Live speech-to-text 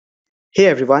Hey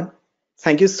everyone,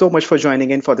 thank you so much for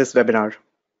joining in for this webinar.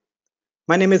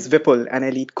 My name is Vipul and I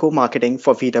lead co-marketing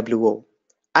for VWO.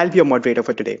 I'll be your moderator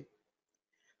for today.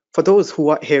 For those who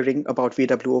are hearing about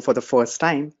VWO for the first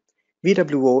time,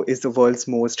 VWO is the world's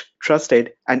most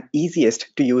trusted and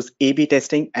easiest to use A/B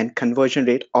testing and conversion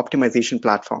rate optimization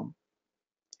platform.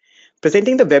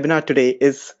 Presenting the webinar today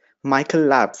is Michael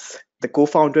Labs, the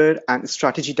co-founder and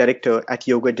strategy director at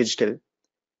Yoga Digital.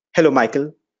 Hello,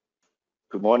 Michael.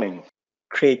 Good morning.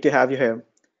 Great to have you here.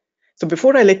 So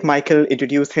before I let Michael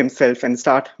introduce himself and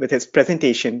start with his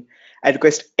presentation, I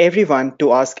request everyone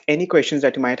to ask any questions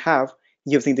that you might have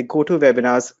using the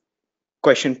GoToWebinar's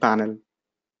question panel.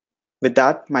 With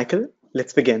that, Michael,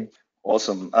 let's begin.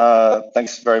 Awesome.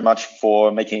 Thanks very much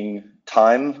for making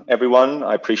time, everyone.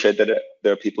 I appreciate that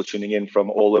there are people tuning in from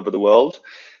all over the world.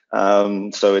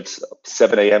 So it's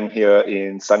 7 a.m. here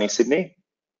in sunny Sydney.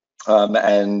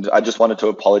 And I just wanted to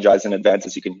apologize in advance.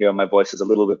 As you can hear, my voice is a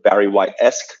little bit Barry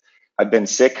White-esque. I've been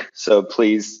sick, so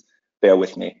please bear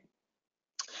with me.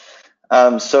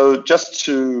 So just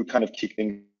to kind of kick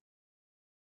things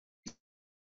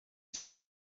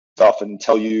off and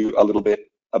tell you a little bit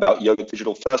about Yoga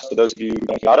Digital first, for those of you who don't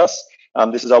know about us.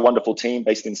 This is our wonderful team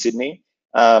based in Sydney.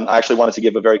 I actually wanted to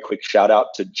give a very quick shout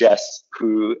out to Jess,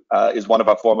 who is one of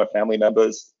our former family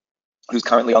members, who's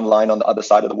currently online on the other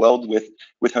side of the world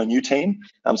with her new team.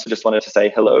 So just wanted to say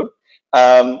hello.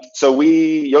 So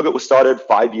Yoga was started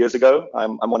 5 years ago.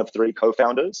 I'm one of 3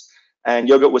 co-founders, and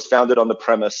Yoga was founded on the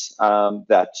premise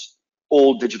that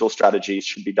all digital strategies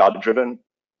should be data-driven.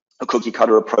 A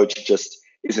cookie-cutter approach just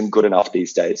isn't good enough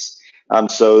these days.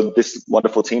 So this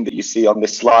wonderful team that you see on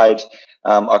this slide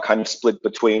are kind of split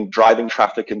between driving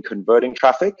traffic and converting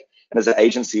traffic. And as an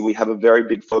agency, we have a very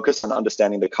big focus on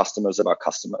understanding the customers of our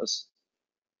customers.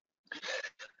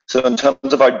 So in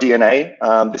terms of our DNA,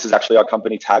 this is actually our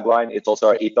company tagline. It's also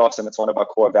our ethos, and it's one of our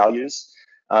core values.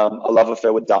 A love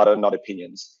affair with data, not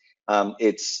opinions.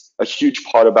 It's a huge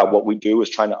part about what we do is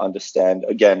trying to understand,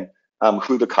 again,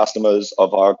 who the customers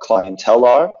of our clientele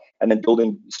are, and then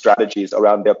building strategies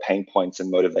around their pain points and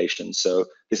motivations. So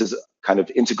this is kind of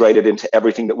integrated into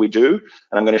everything that we do.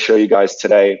 And I'm going to show you guys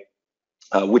today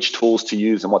which tools to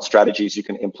use and what strategies you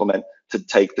can implement to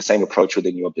take the same approach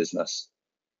within your business.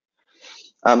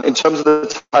 In terms of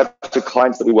the types of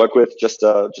clients that we work with, just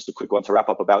a quick one to wrap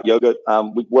up about Yoga.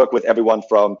 We work with everyone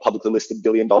from publicly listed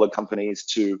billion-dollar companies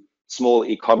to small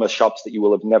e-commerce shops that you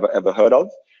will have never, ever heard of.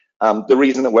 The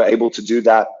reason that we're able to do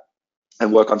that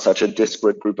and work on such a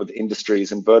disparate group of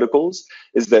industries and verticals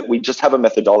is that we just have a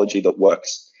methodology that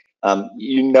works.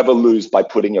 You never lose by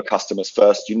putting your customers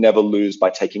first. You never lose by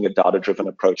taking a data-driven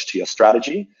approach to your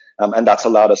strategy. And that's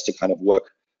allowed us to kind of work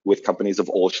with companies of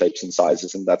all shapes and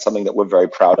sizes. And that's something that we're very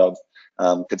proud of,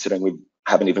 considering we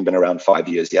haven't even been around 5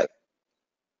 years yet.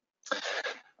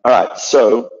 All right,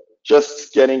 so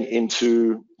just getting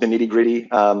into the nitty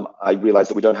gritty, I realize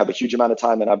that we don't have a huge amount of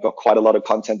time and I've got quite a lot of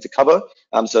content to cover.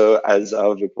 So as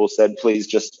Vipul said, please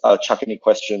just chuck any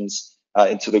questions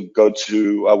into the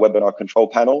GoToWebinar control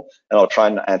panel, and I'll try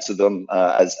and answer them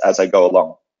as I go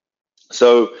along.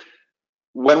 So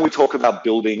when we talk about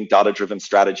building data-driven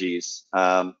strategies,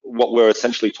 what we're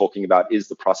essentially talking about is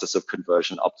the process of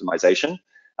conversion optimization.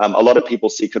 A lot of people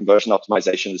see conversion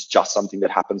optimization as just something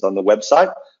that happens on the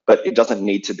website, but it doesn't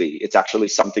need to be. It's actually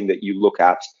something that you look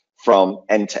at from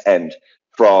end to end,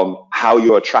 from how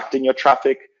you're attracting your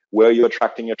traffic, where you're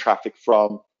attracting your traffic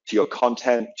from, to your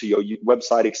content, to your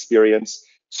website experience,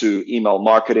 to email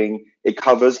marketing. It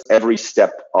covers every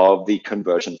step of the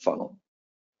conversion funnel.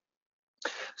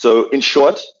 So in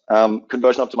short,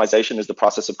 conversion optimization is the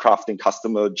process of crafting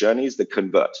customer journeys that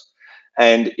convert.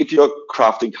 And if you're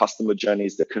crafting customer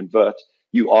journeys that convert,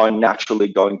 you are naturally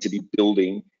going to be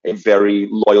building a very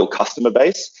loyal customer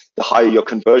base. The higher your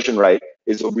conversion rate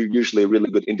is usually a really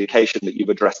good indication that you've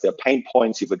addressed their pain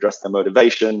points, you've addressed their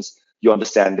motivations, you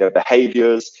understand their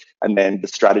behaviors, and then the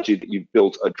strategy that you've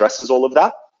built addresses all of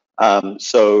that.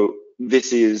 So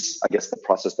this is, I guess, the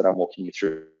process that I'm walking you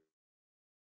through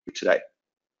today.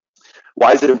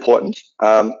 Why is it important?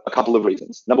 A couple of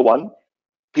reasons. Number one,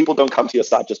 people don't come to your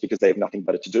site just because they have nothing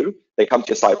better to do. They come to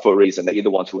your site for a reason. They either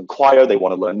want to inquire, they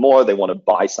want to learn more, they want to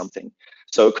buy something.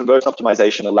 So conversion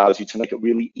optimization allows you to make it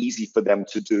really easy for them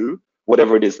to do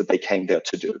whatever it is that they came there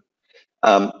to do.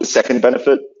 The second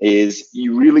benefit is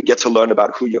you really get to learn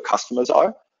about who your customers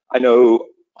are. I know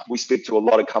we speak to a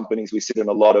lot of companies, we sit in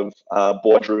a lot of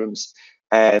boardrooms,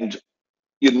 and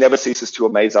it never ceases to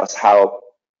amaze us how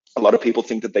a lot of people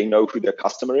think that they know who their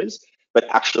customer is, but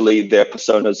actually their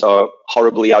personas are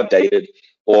horribly outdated,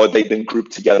 or they've been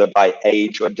grouped together by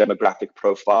age or demographic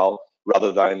profile,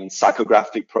 rather than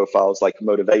psychographic profiles like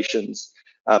motivations.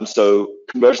 So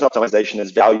conversion optimization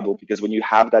is valuable because when you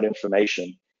have that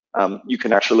information, you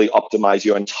can actually optimize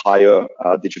your entire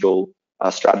digital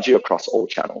strategy across all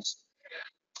channels.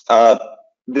 Uh,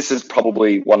 this is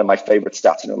probably one of my favorite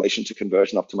stats in relation to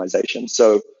conversion optimization.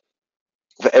 So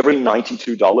for every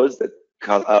 $92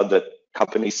 that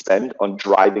companies spend on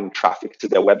driving traffic to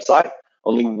their website,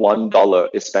 only $1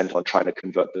 is spent on trying to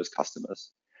convert those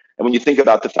customers. And when you think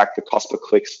about the fact that cost per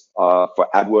clicks for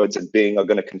AdWords and Bing are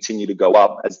going to continue to go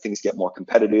up as things get more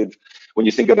competitive, when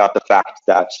you think about the fact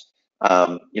that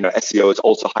SEO is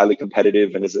also highly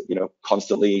competitive and is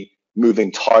constantly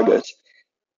moving target,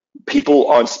 people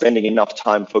aren't spending enough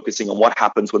time focusing on what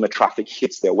happens when the traffic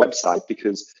hits their website,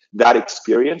 because that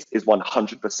experience is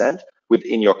 100%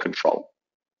 within your control.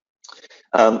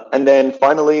 And then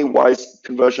finally, why is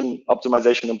conversion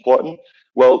optimization important?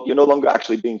 Well, you're no longer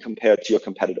actually being compared to your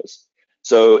competitors.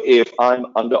 So if I'm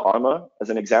Under Armour, as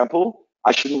an example,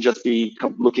 I shouldn't just be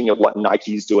looking at what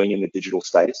Nike is doing in the digital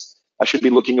space. I should be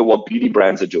looking at what beauty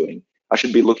brands are doing. I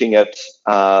should be looking at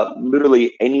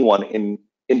literally anyone in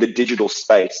the digital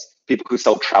space, people who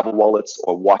sell travel wallets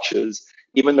or watches.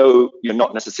 Even though you're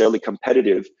not necessarily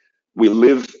competitive, we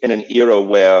live in an era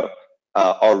where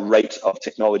our rate of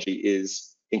technology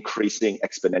is increasing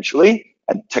exponentially,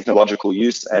 and technological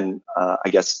use and I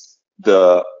guess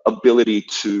the ability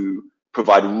to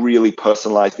provide really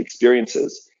personalized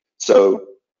experiences. So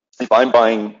if I'm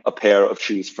buying a pair of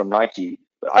shoes from Nike,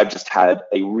 but I've just had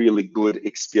a really good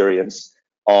experience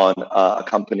on a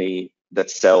company that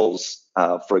sells,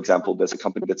 for example, there's a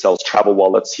company that sells travel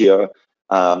wallets here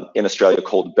in Australia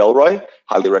called Bellroy.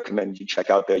 Highly recommend you check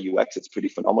out their UX. It's pretty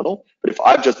phenomenal. But if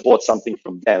I've just bought something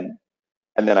from them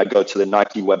and then I go to the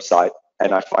Nike website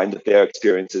and I find that their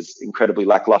experience is incredibly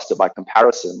lackluster by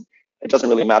comparison, it doesn't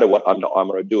really matter what Under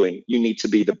Armour are doing. You need to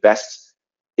be the best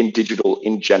in digital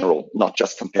in general, not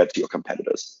just compared to your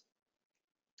competitors.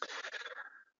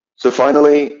 So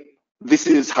finally, this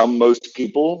is how most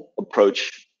people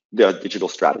approach their digital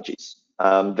strategies.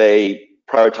 They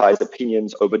prioritize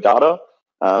opinions over data.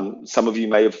 Some of you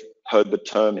may have heard the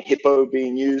term HIPPO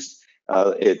being used.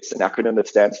 It's an acronym that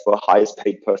stands for highest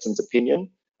paid person's opinion.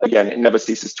 Again, it never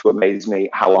ceases to amaze me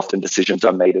how often decisions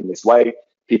are made in this way.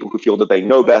 People who feel that they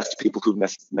know best, people who've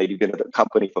maybe been at a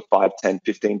company for 5, 10,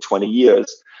 15, 20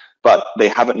 years, but they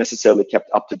haven't necessarily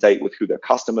kept up to date with who their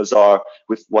customers are,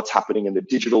 with what's happening in the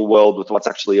digital world, with what's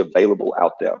actually available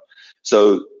out there.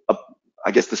 So I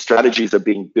guess the strategies are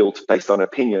being built based on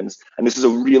opinions, and this is a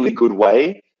really good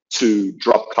way to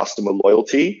drop customer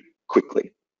loyalty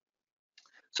quickly.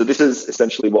 So this is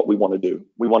essentially what we want to do.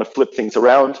 We want to flip things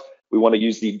around. We want to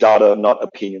use the data, not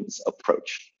opinions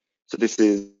approach. So this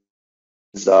is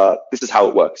how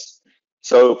it works.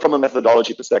 So from a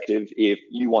methodology perspective, if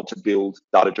you want to build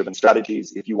data-driven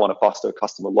strategies, if you want to foster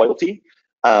customer loyalty,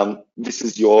 this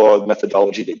is your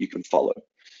methodology that you can follow.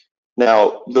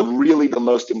 Now, the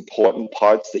most important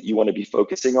parts that you want to be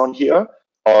focusing on here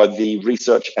are the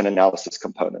research and analysis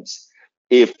components.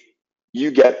 If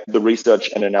you get the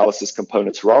research and analysis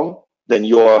components wrong, then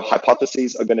your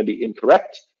hypotheses are going to be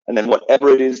incorrect. And then whatever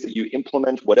it is that you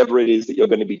implement, whatever it is that you're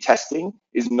going to be testing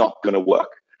is not going to work.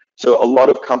 So a lot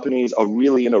of companies are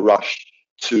really in a rush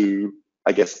to,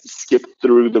 I guess, skip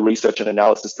through the research and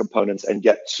analysis components and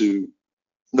get to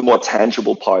the more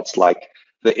tangible parts like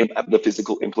the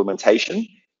physical implementation.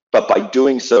 But by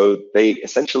doing so, they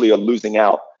essentially are losing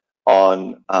out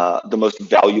on the most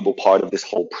valuable part of this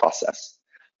whole process.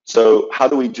 So how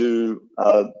do we do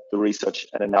the research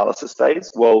and analysis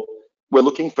phase? Well, we're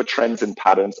looking for trends and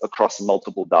patterns across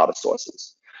multiple data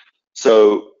sources.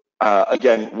 So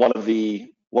again, one of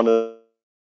the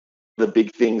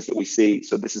big things that we see,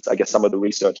 so this is, I guess, some of the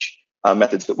research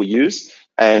methods that we use.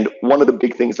 And one of the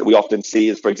big things that we often see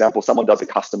is, for example, someone does a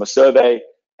customer survey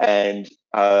and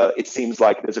it seems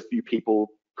like there's a few people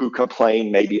who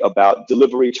complain maybe about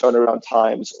delivery turnaround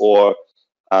times or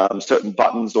certain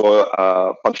buttons or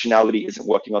functionality isn't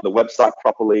working on the website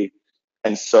properly.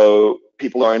 And so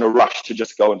people are in a rush to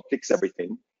just go and fix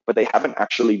everything, but they haven't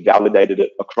actually validated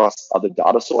it across other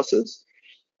data sources.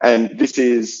 And this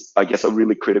is, I guess, a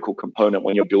really critical component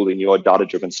when you're building your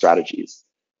data-driven strategies.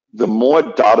 The more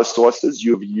data sources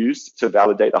you've used to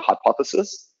validate a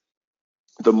hypothesis,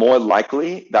 the more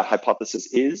likely that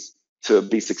hypothesis is to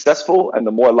be successful, and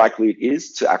the more likely it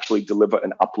is to actually deliver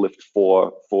an uplift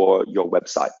for your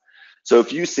website. So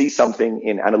if you see something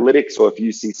in analytics or if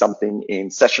you see something in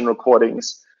session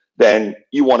recordings, then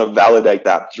you want to validate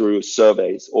that through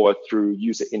surveys or through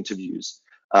user interviews.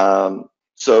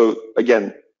 So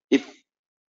again,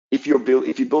 if you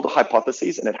build a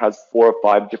hypothesis and it has 4 or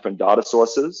 5 different data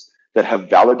sources, that have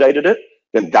validated it,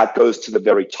 then that goes to the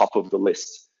very top of the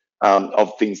list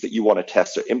of things that you want to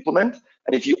test or implement.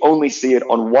 And if you only see it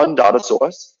on one data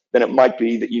source, then it might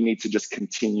be that you need to just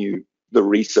continue the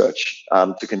research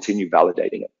to continue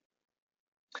validating it.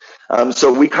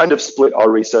 So we kind of split our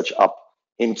research up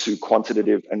into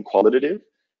quantitative and qualitative.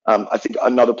 I think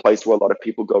another place where a lot of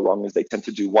people go wrong is they tend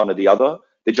to do one or the other.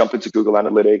 They jump into Google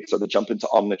Analytics or they jump into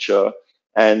Omniture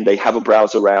and they have a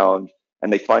browse around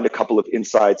and they find a couple of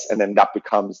insights and then that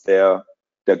becomes their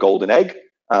golden egg.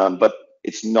 But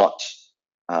it's not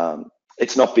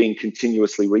being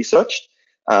continuously researched.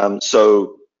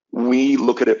 So we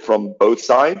look at it from both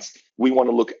sides. We want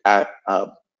to look at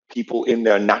people in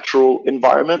their natural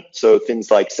environment. So things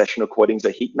like session recordings or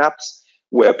heat maps,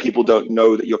 where people don't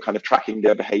know that you're kind of tracking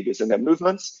their behaviors and their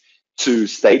movements, to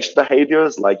staged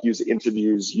behaviors like user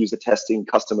interviews, user testing,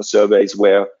 customer surveys,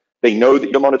 where they know that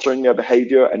you're monitoring their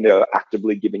behavior and they're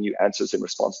actively giving you answers in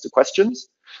response to questions.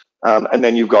 And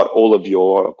then you've got all of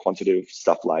your quantitative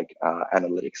stuff like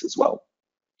analytics as well.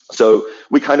 So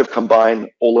we kind of combine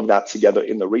all of that together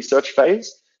in the research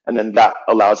phase, and then that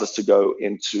allows us to go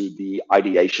into the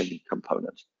ideation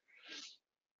component.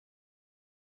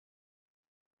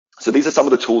 So these are some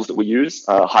of the tools that we use.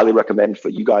 Highly recommend for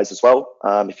you guys as well,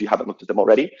 if you haven't looked at them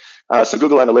already. So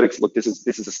Google Analytics, look, this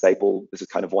is a staple. This is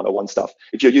kind of 101 stuff.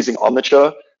 If you're using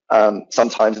Omniture,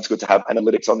 sometimes it's good to have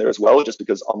analytics on there as well, just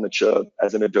because Omniture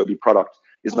as an Adobe product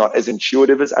is not as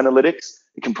intuitive as analytics.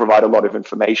 It can provide a lot of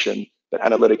information, but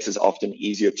analytics is often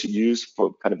easier to use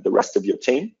for kind of the rest of your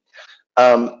team.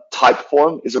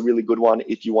 Typeform is a really good one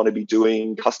if you want to be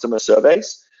doing customer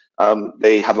surveys.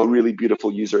 They have a really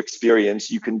beautiful user experience.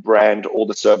 You can brand all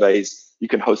the surveys. You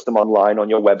can host them online on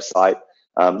your website.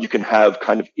 You can have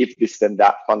kind of if this then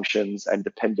that functions and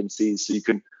dependencies. So you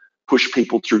can push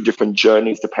people through different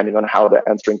journeys depending on how they're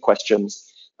answering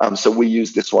questions. So we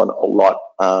use this one a lot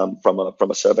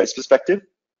from a surveys perspective.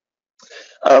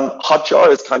 Hotjar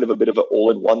is kind of a bit of an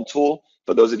all-in-one tool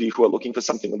for those of you who are looking for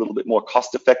something a little bit more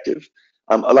cost-effective.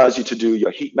 Allows you to do your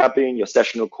heat mapping, your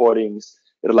session recordings.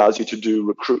 It allows you to do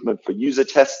recruitment for user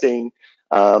testing.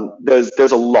 There's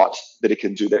a lot that it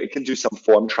can do there. It can do some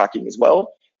form tracking as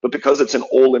well, but because it's an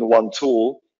all-in-one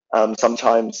tool,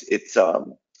 sometimes it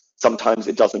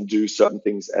doesn't do certain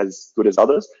things as good as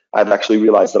others. I've actually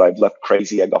realized that I've left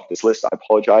Crazy Egg off this list. I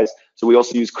apologize. So we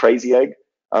also use Crazy Egg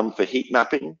for heat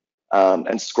mapping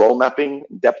and scroll mapping,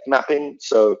 depth mapping.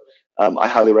 So I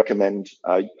highly recommend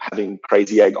having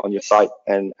Crazy Egg on your site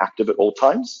and active at all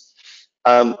times.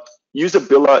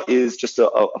 Usabilla is just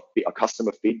a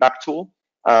customer feedback tool.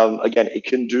 Again, it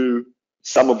can do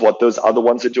some of what those other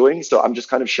ones are doing. So I'm just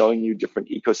kind of showing you different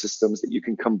ecosystems that you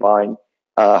can combine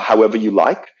however you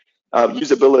like.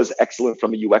 Usabilla is excellent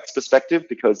from a UX perspective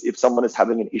because if someone is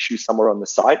having an issue somewhere on the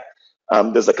site,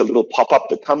 there's like a little pop-up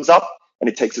that comes up and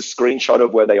it takes a screenshot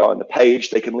of where they are on the page.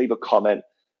 They can leave a comment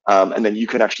and then you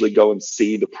can actually go and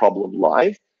see the problem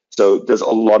live. So there's a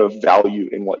lot of value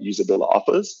in what Usabilla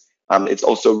offers. It's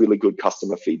also a really good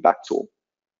customer feedback tool.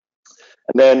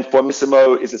 And then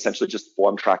Formissimo is essentially just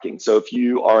form tracking. So if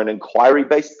you are an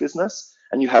inquiry-based business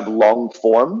and you have long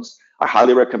forms, I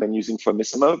highly recommend using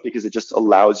Formissimo because it just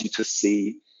allows you to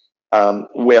see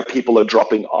where people are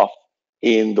dropping off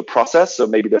in the process. So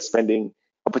maybe they're spending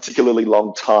a particularly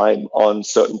long time on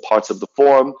certain parts of the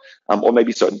form, or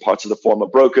maybe certain parts of the form are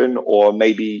broken, or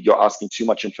maybe you're asking too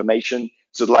much information.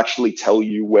 So it'll actually tell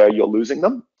you where you're losing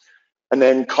them. And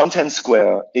then Content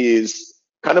Square is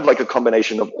kind of like a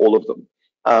combination of all of them.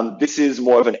 This is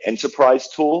more of an enterprise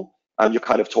tool. You're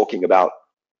kind of talking about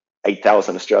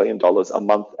 8,000 Australian dollars a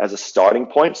month as a starting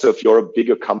point. So if you're a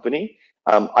bigger company,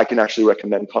 I can actually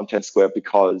recommend Content Square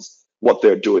because what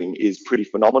they're doing is pretty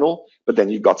phenomenal. But then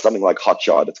you've got something like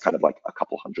Hotjar that's kind of like a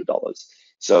couple $100.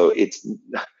 So it's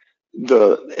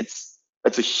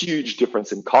a huge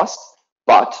difference in cost,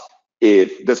 but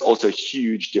there's also a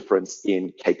huge difference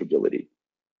in capability.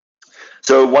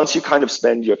 So once you kind of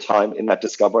spend your time in that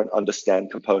discover and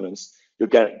understand components, you're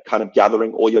kind of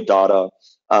gathering all your data.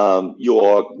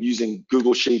 You're using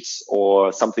Google Sheets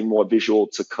or something more visual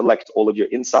to collect all of your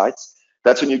insights.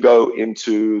 That's when you go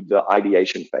into the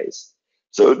ideation phase.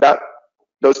 So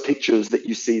those pictures that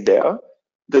you see there,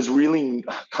 there's really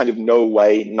kind of no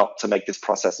way not to make this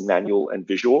process manual and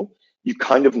visual. You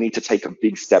kind of need to take a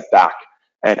big step back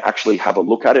and actually have a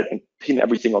look at it and pin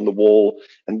everything on the wall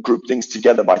and group things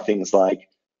together by things like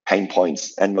pain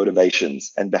points and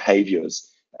motivations and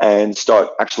behaviors and start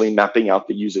actually mapping out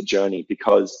the user journey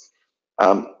because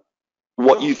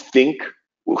who you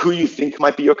think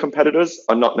might be your competitors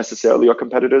are not necessarily your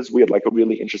competitors. We had like a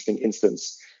really interesting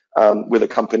instance with a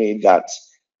company that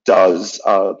does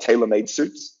tailor-made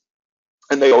suits.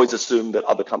 And they always assumed that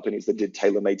other companies that did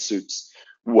tailor-made suits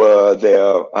were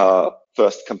their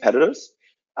first competitors.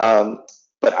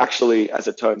 But actually, as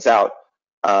it turns out,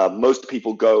 most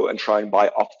people go and try and buy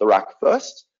off the rack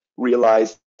first,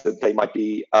 realize that they might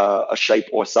be a shape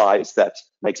or size that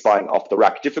makes buying off the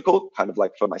rack difficult, kind of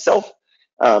like for myself.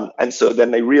 And so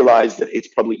then they realize that it's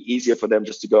probably easier for them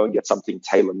just to go and get something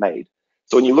tailor-made.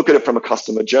 So when you look at it from a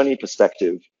customer journey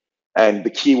perspective, and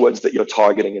the keywords that you're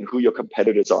targeting and who your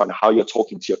competitors are and how you're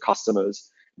talking to your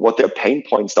customers, what their pain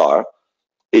points are,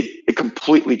 it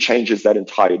completely changes that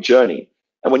entire journey.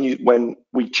 And when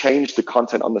we changed the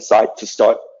content on the site to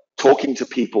start talking to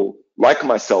people like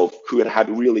myself who had had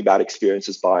really bad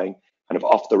experiences buying kind of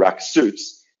off the rack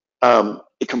suits,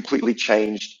 it completely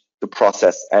changed the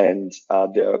process and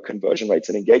their conversion rates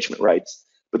and engagement rates.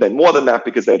 But then more than that,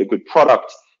 because they had a good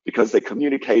product, because they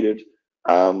communicated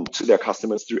to their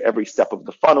customers through every step of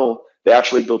the funnel, they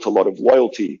actually built a lot of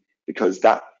loyalty, because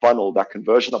that funnel, that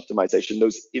conversion optimization,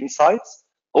 those insights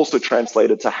also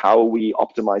translated to how we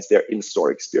optimize their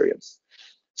in-store experience.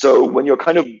 So when you're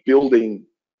kind of building,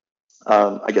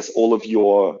 I guess, all of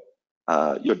your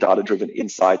data-driven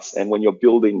insights, and when you're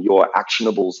building your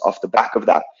actionables off the back of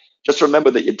that, just remember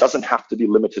that it doesn't have to be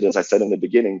limited, as I said in the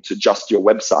beginning, to just your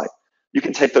website. You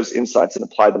can take those insights and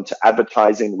apply them to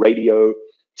advertising, radio,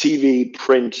 TV,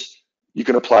 print. You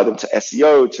can apply them to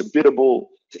SEO, to biddable,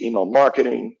 to email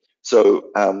marketing.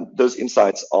 So those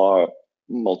insights are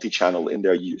multi-channel in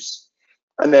their use.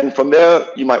 And then from there,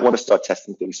 you might want to start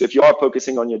testing things. So if you are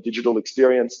focusing on your digital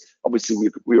experience, obviously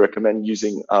we recommend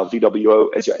using VWO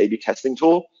as your A/B testing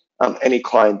tool. Any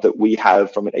client that we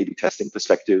have from an A/B testing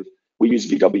perspective, we use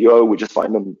VWO. We just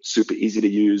find them super easy to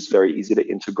use, very easy to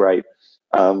integrate,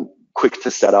 quick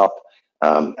to set up,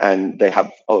 and they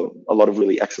have a lot of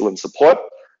really excellent support.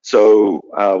 So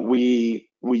we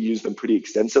use them pretty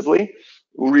extensively.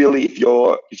 Really, if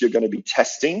you're going to be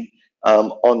testing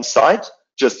on site,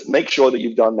 just make sure that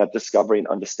you've done that discovery and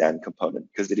understand component,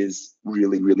 because it is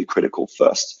really, really critical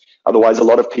first. Otherwise, a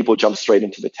lot of people jump straight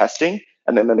into the testing,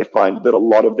 and then they find that a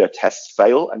lot of their tests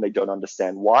fail and they don't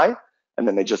understand why. And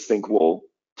then they just think, well,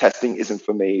 testing isn't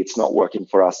for me, it's not working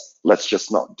for us, let's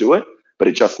just not do it. But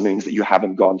it just means that you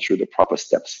haven't gone through the proper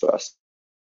steps first.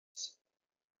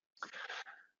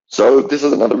 So this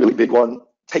is another really big one.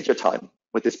 Take your time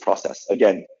with this process.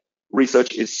 Again,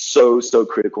 research is so, so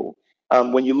critical.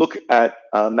 When you look at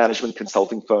management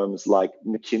consulting firms like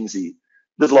McKinsey,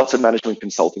 there's lots of management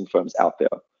consulting firms out there.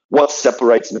 What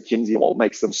separates McKinsey and what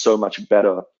makes them so much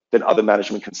better than other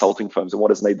management consulting firms, and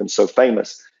what has made them so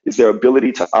famous, is their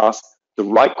ability to ask the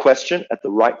right question at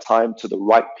the right time to the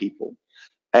right people,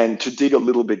 and to dig a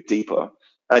little bit deeper.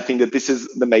 And I think that this is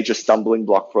the major stumbling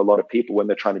block for a lot of people when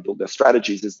they're trying to build their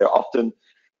strategies, is they're often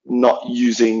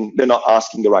they're not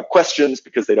asking the right questions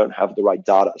because they don't have the right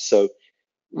data. So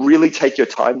really take your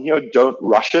time here, don't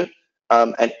rush it.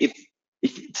 And if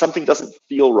something doesn't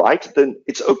feel right, then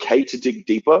it's okay to dig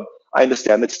deeper. I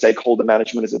understand that stakeholder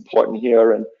management is important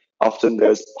here, and often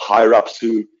there's higher ups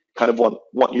who kind of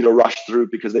want you to rush through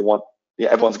because they want,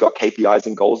 everyone's got KPIs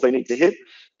and goals they need to hit.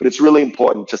 But it's really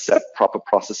important to set proper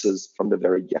processes from the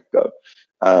very get-go.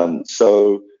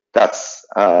 So that's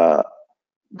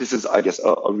this is, I guess,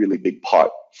 a really big part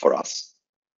for us.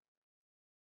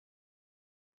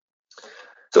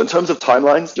 So in terms of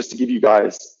timelines, just to give you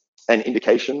guys an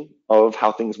indication of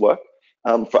how things work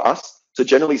for us. So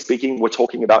generally speaking, we're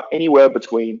talking about anywhere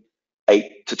between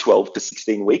 8 to 12 to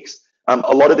 16 weeks.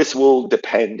 A lot of this will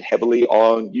depend heavily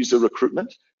on user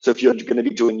recruitment. So if you're going to be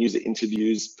doing user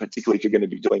interviews, particularly if you're going to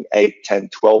be doing 8, 10,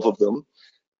 12 of them,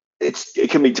 it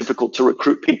can be difficult to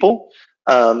recruit people.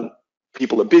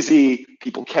 People are busy,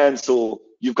 people cancel,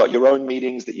 you've got your own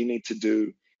meetings that you need to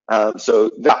do.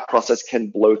 So that process can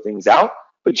blow things out.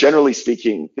 But generally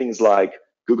speaking, things like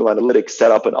Google Analytics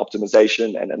setup and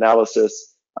optimization and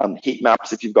analysis, heat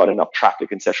maps, if you've got enough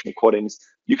traffic and session recordings,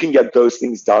 you can get those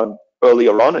things done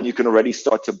earlier on, and you can already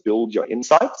start to build your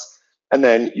insights. And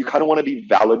then you kind of want to be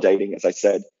validating, as I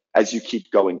said, as you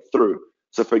keep going through.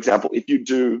 So for example, if you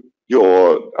do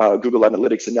your Google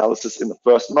Analytics analysis in the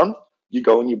first month, you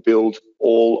go and you build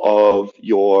all of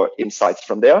your insights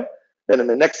from there. Then in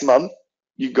the next month,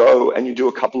 you go and you do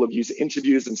a couple of user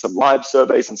interviews and some live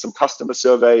surveys and some customer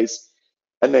surveys.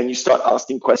 And then you start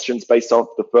asking questions based off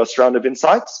the first round of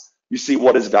insights. You see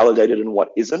what is validated and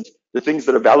what isn't. The things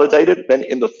that are validated, then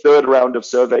in the third round of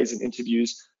surveys and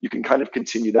interviews, you can kind of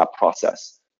continue that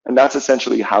process. And that's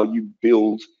essentially how you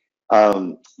build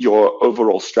your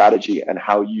overall strategy, and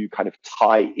how you kind of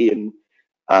tie in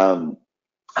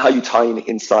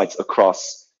insights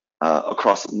across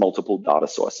multiple data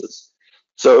sources.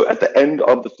 So at the end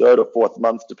of the third or fourth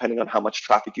month, depending on how much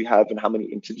traffic you have and how many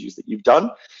interviews that you've done,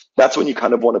 that's when you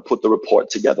kind of want to put the report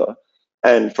together.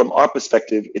 And from our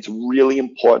perspective, it's really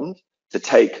important to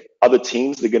take other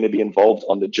teams that are going to be involved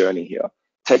on the journey here.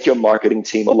 Take your marketing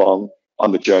team along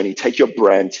on the journey. Take your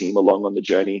brand team along on the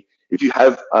journey. If you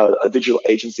have a digital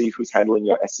agency who's handling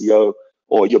your SEO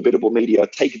or your biddable media,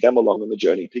 take them along on the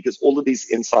journey, because all of these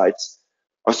insights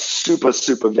are super,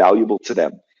 super valuable to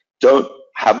them. Don't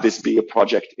have this be a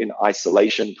project in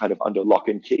isolation, kind of under lock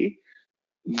and key.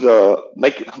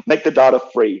 Make the data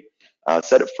free,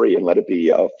 set it free, and let it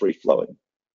be free flowing.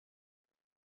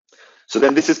 So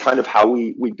then this is kind of how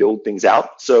we build things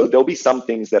out. So there'll be some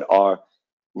things that are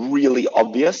really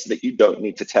obvious that you don't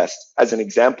need to test. As an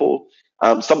example,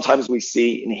 sometimes we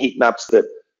see in heat maps that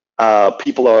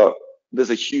there's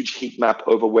a huge heat map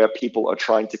over where people are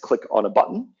trying to click on a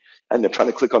button, and they're trying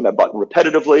to click on that button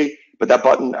repetitively, but that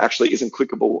button actually isn't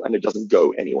clickable and it doesn't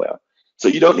go anywhere. So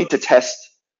you don't need to test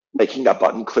making that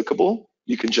button clickable.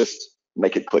 You can just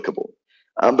make it clickable.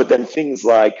 But then things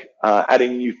like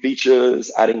adding new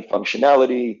features, adding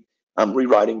functionality,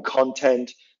 rewriting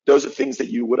content, those are things that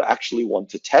you would actually want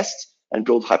to test and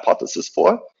build hypothesis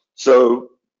for.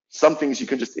 So some things you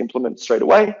can just implement straight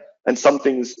away, and some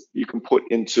things you can put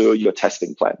into your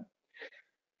testing plan.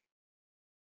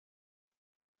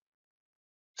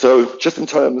 So just in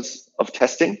terms of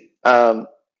testing,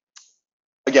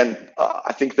 again,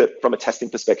 I think that from a testing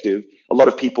perspective, a lot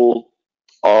of people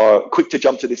are quick to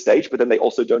jump to this stage, but then they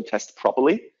also don't test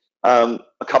properly. A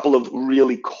couple of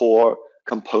really core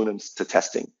components to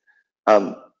testing.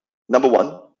 Number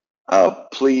one,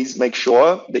 please make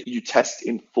sure that you test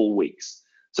in full weeks.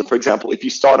 So for example, if you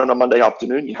start on a Monday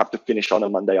afternoon, you have to finish on a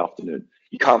Monday afternoon.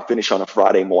 You can't finish on a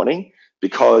Friday morning,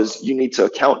 because you need to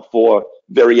account for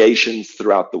variations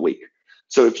throughout the week.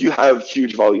 So if you have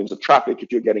huge volumes of traffic,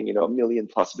 if you're getting 1 million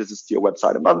plus visits to your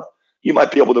website a month, you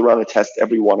might be able to run a test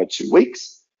every 1 or 2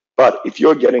 weeks. But if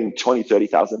you're getting 20,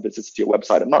 30,000 visits to your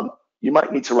website a month, you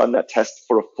might need to run that test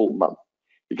for a full month,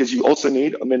 because you also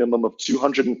need a minimum of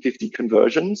 250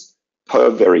 conversions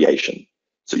per variation.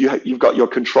 So you've got your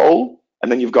control,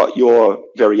 and then you've got your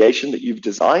variation that you've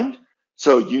designed.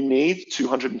 So you need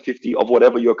 250 of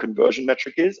whatever your conversion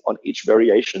metric is on each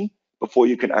variation before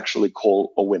you can actually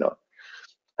call a winner.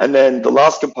 And then the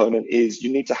last component is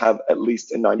you need to have at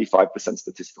least a 95%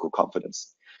 statistical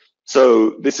confidence.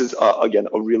 So this is, again,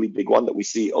 a really big one that we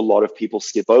see a lot of people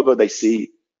skip over. They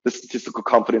see the statistical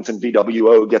confidence in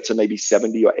VWO get to maybe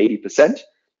 70 or 80%,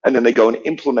 and then they go and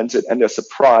implement it, and they're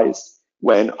surprised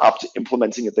when after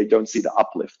implementing it, they don't see the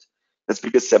uplift. That's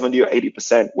because 70 or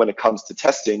 80% when it comes to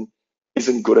testing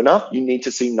isn't good enough. You need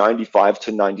to see 95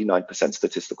 to 99%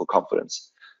 statistical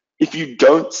confidence. If you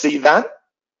don't see that,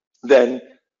 then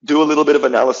do a little bit of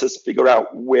analysis, figure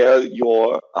out where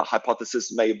your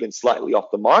hypothesis may have been slightly off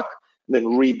the mark, and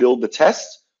then rebuild the test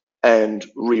and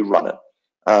rerun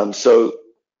it. So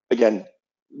again,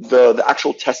 the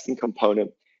actual testing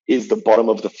component is the bottom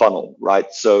of the funnel,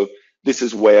 right? So this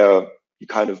is where you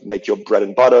kind of make your bread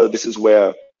and butter. This is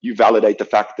where you validate the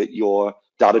fact that your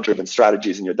data-driven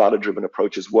strategies and your data-driven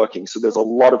approach is working. So there's a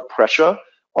lot of pressure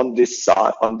on this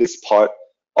side, on this part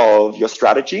of your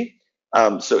strategy.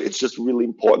 So it's just really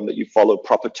important that you follow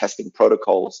proper testing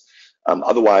protocols.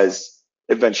 Otherwise,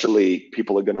 eventually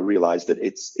people are going to realize that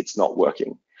it's not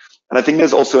working. And I think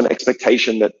there's also an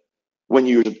expectation that when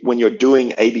you're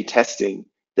doing A/B testing,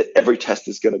 that every test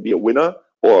is going to be a winner,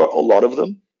 or a lot of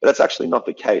them. But that's actually not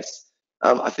the case.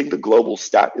 I think the global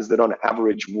stat is that on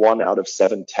average, 1 out of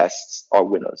 7 tests are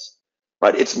winners,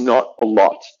 right? It's not a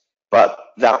lot, but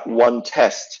that one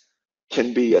test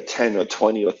can be a 10 or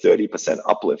 20 or 30%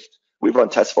 uplift. We've run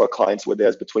tests for our clients where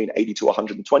there's between 80 to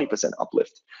 120%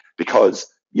 uplift, because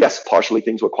yes, partially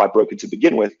things were quite broken to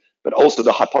begin with, but also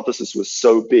the hypothesis was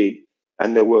so big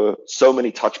and there were so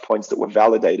many touch points that were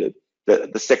validated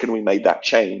that the second we made that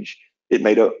change, it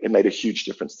made a huge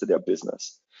difference to their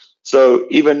business. So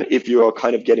even if you're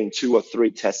kind of getting 2 or 3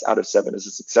 tests out of 7 as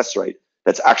a success rate,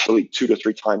 that's actually 2 to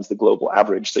 3 times the global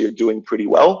average. So you're doing pretty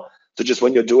well. So just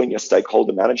when you're doing your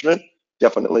stakeholder management,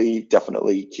 definitely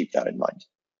keep that in mind.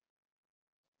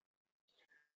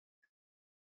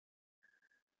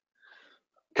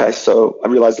 Okay, so I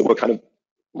realize that we're kind of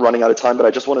running out of time, but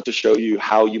I just wanted to show you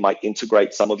how you might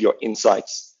integrate some of your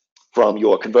insights from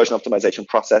your conversion optimization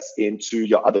process into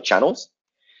your other channels.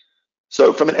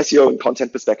 So from an SEO and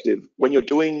content perspective, when you're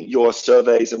doing your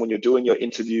surveys and when you're doing your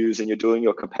interviews and you're doing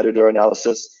your competitor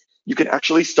analysis, you can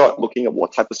actually start looking at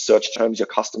what type of search terms your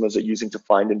customers are using to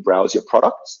find and browse your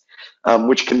products,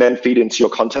 which can then feed into your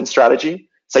content strategy.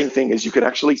 Same thing is you can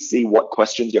actually see what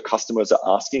questions your customers are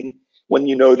asking when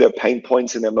you know their pain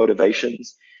points and their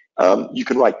motivations, you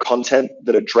can write content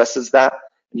that addresses that.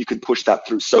 You can push that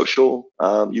through social.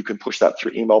 You can push that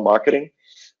through email marketing.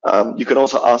 You can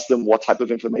also ask them what type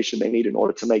of information they need in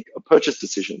order to make a purchase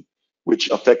decision, which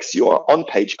affects your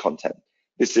on-page content.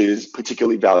 This is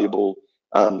particularly valuable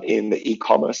in the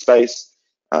e-commerce space.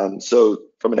 So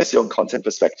from an SEO and content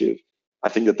perspective, I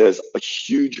think that there's a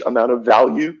huge amount of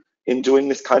value in doing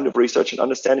this kind of research and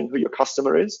understanding who your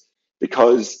customer is,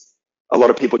 because a lot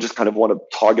of people just kind of want to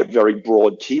target very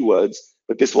broad keywords,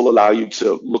 but this will allow you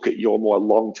to look at your more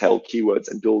long tail keywords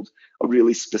and build a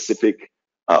really specific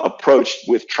approach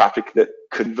with traffic that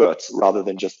converts rather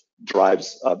than just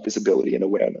drives visibility and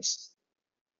awareness.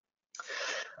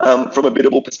 From a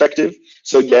biddable perspective,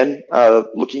 so again,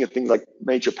 looking at things like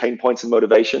major pain points and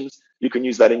motivations, you can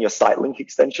use that in your site link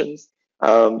extensions.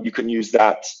 You can use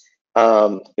that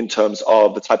in terms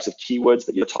of the types of keywords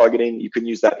that you're targeting. You can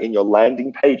use that in your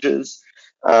landing pages.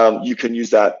 You can use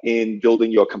that in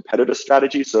building your competitor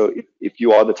strategy. So if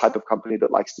you are the type of company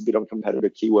that likes to bid on competitor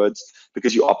keywords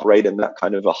because you operate in that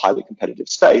kind of a highly competitive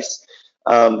space,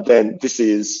 then this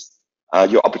is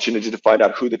your opportunity to find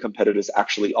out who the competitors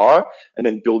actually are, and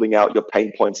then building out your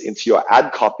pain points into your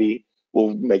ad copy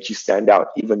will make you stand out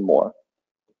even more.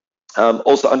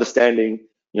 Also understanding,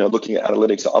 looking at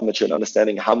analytics or Omniture and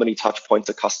understanding how many touch points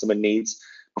a customer needs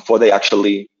before they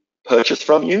actually purchase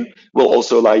from you will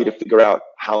also allow you to figure out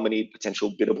how many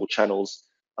potential biddable channels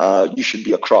you should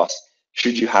be across.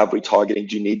 Should you have retargeting?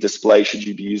 Do you need display? Should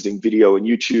you be using video and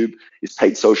YouTube? Is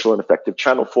paid social an effective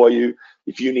channel for you?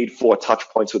 If you need 4 touch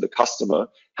points with a customer,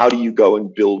 how do you go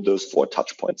and build those 4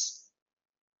 touch points?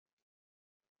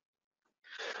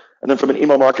 And then from an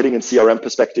email marketing and CRM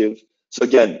perspective, so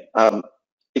again,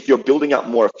 if you're building out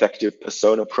more effective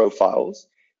persona profiles,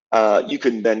 you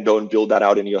can then go and build that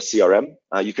out in your CRM.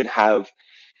 You can have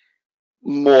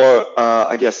more,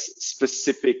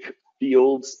 specific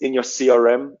fields in your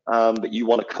CRM that you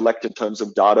want to collect in terms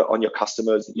of data on your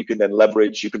customers that you can then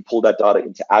leverage. You can pull that data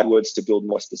into AdWords to build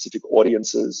more specific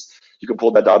audiences. You can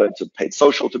pull that data into paid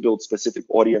social to build specific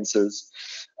audiences.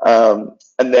 And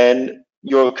then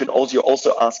you're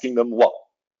also asking them what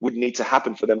would need to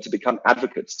happen for them to become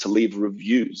advocates, to leave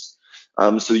reviews.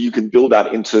 So you can build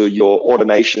that into your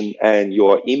automation and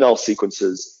your email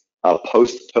sequences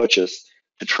post-purchase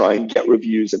to try and get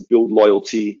reviews and build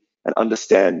loyalty and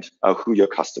understand who your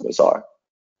customers are.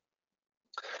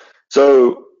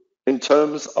 So in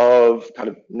terms of kind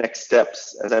of next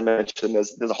steps, as I mentioned,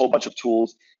 there's a whole bunch of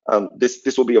tools.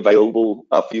 This will be available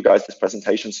for you guys, this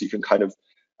presentation, so you can kind of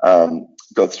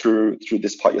go through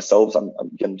this part yourselves. I'm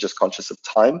again just conscious of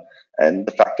time and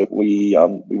the fact that we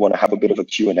want to have a bit of a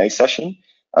Q&A session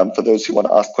for those who want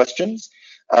to ask questions.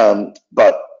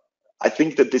 But I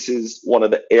think that this is one of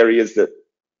the areas that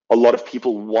a lot of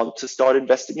people want to start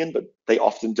investing in, but they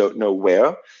often don't know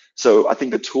where. So I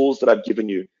think the tools that I've given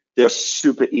you, they're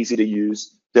super easy to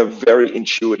use. They're very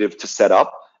intuitive to set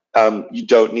up. You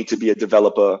don't need to be a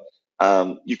developer.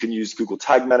 You can use Google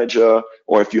Tag Manager,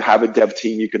 or if you have a dev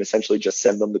team, you can essentially just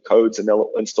send them the codes and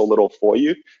they'll install it all for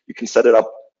you. You can set it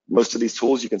up. Most of these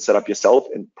tools you can set up yourself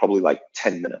in probably like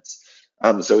 10 minutes.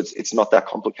 So it's not that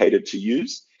complicated to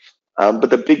use. But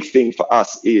the big thing for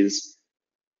us is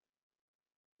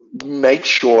make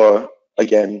sure,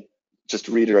 again, just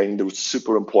reiterating those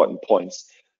super important points.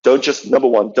 Number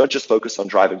one, don't just focus on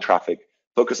driving traffic,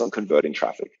 focus on converting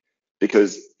traffic.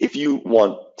 Because if you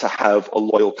want to have a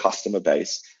loyal customer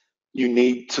base, you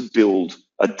need to build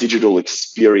a digital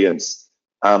experience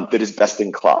that is best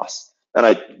in class. And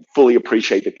I fully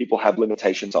appreciate that people have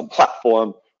limitations on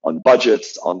platform, on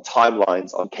budgets, on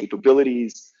timelines, on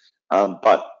capabilities.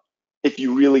 But if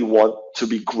you really want to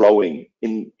be growing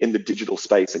in the digital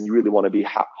space and you really want to be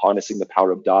harnessing the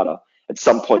power of data, at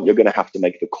some point you're going to have to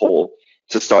make the call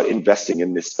to start investing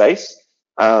in this space.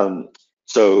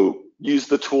 So use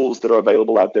the tools that are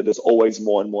available out there. There's always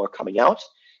more and more coming out.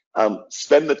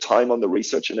 Spend the time on the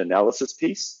research and analysis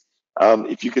piece.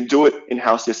 If you can do it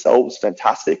in-house yourselves,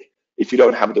 fantastic. If you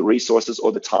don't have the resources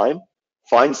or the time,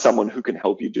 find someone who can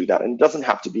help you do that. And it doesn't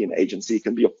have to be an agency. It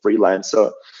can be a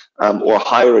freelancer, or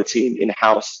hire a team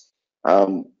in-house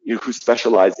who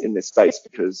specialize in this space,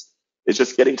 because it's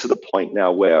just getting to the point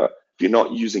now where if you're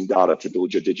not using data to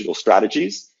build your digital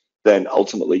strategies, then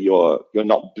ultimately you're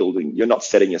not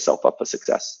setting yourself up for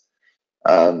success.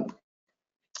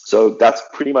 So that's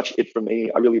pretty much it from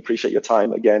me. I really appreciate your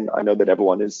time. Again, I know that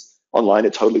everyone is online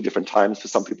at totally different times. For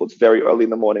some people, it's very early in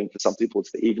the morning. For some people,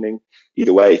 it's the evening.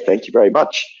 Either way, thank you very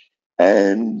much.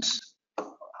 And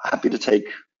happy to take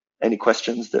any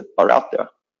questions that are out there.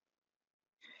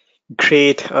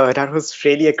 Great. That was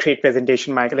really a great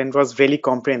presentation, Michael, and it was really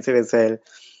comprehensive as well.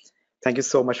 Thank you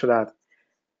so much for that.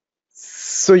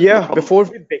 So No yeah, problem. before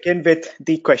we begin with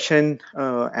the question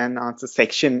and answer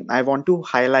section, I want to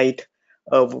highlight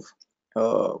one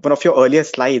of your earlier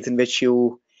slides in which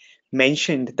you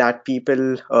mentioned that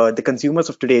the consumers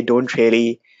of today don't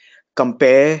really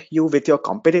compare you with your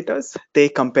competitors. They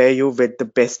compare you with the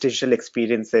best digital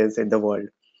experiences in the world.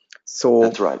 That's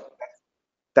So right.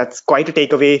 that's quite a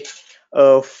takeaway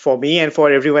for me and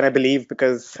for everyone, I believe,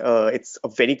 because it's a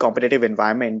very competitive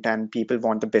environment and people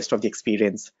want the best of the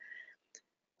experience.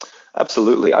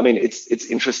 Absolutely. I mean, it's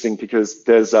interesting because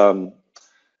there's a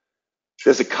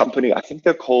company, I think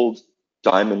they're called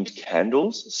Diamond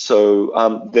Candles. So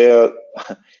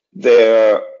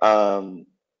their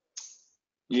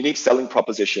unique selling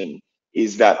proposition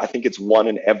is that I think it's one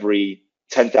in every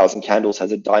 10,000 candles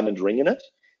has a diamond ring in it.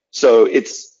 So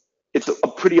it's a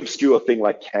pretty obscure thing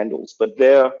like candles, but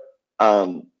their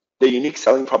unique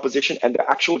selling proposition and their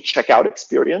actual checkout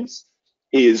experience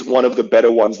is one of the better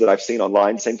ones that I've seen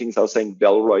online. Same things I was saying,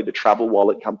 Bellroy, the travel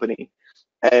wallet company,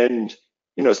 and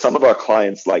some of our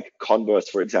clients like Converse,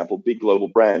 for example, big global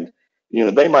brand,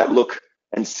 they might look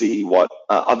and see what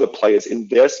other players in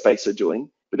their space are doing,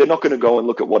 but they're not going to go and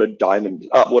look at what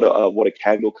a what a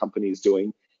candle company is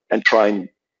doing and try and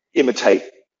imitate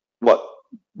what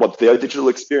what their digital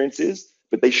experience is.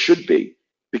 But they should be,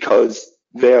 because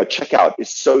their checkout is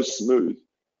so smooth.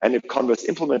 And if Converse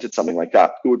implemented something like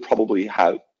that, it would probably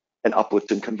have an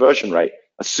uplift in conversion rate,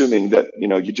 assuming that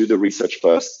you do the research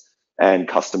first and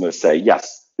customers say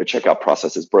yes, the checkout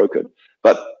process is broken.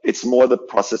 But it's more the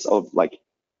process of like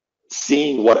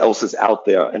seeing what else is out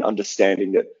there and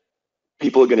understanding that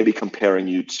people are going to be comparing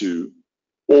you to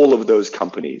all of those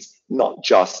companies, not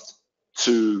just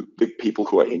to the people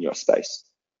who are in your space.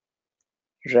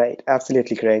 Right,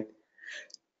 absolutely correct.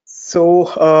 So,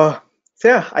 so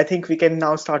yeah, I think we can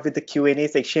now start with the Q&A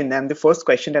section. And the first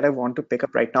question that I want to pick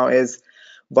up right now is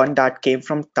one that came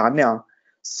from Tanya.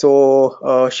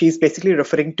 So she's basically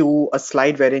referring to a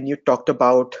slide wherein you talked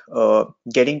about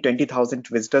getting 20,000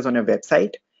 visitors on your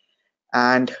website,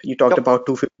 and you talked Yep. about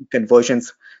 250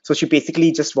 conversions. So she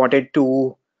basically just wanted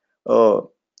to, uh,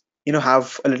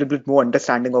 have a little bit more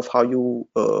understanding of how you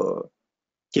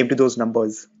came to those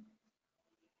numbers.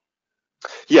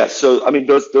 Yeah, so I mean,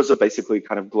 those are basically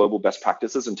kind of global best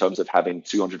practices in terms of having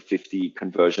 250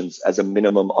 conversions as a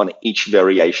minimum on each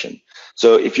variation.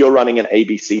 So if you're running an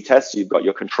ABC test, you've got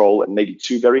your control and maybe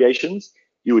two variations,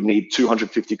 you would need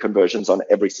 250 conversions on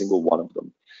every single one of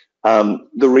them.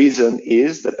 The reason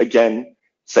is that, again,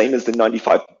 same as the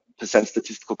 95%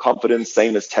 statistical confidence,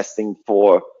 same as testing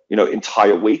for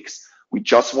entire weeks, we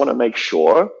just want to make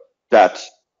sure that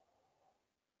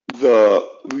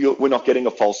we're not getting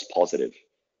a false positive,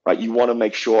 right? You want to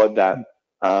make sure that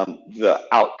the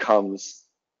outcomes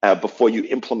before you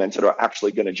implement it are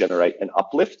actually going to generate an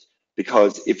uplift.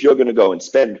 Because if you're going to go and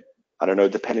spend, I don't know,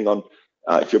 depending on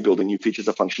if you're building new features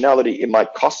or functionality, it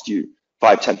might cost you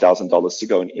 $5,000, $10,000 to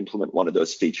go and implement one of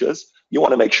those features. You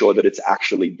want to make sure that it's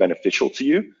actually beneficial to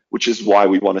you, which is why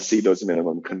we want to see those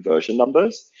minimum conversion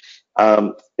numbers.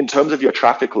 In terms of your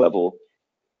traffic level,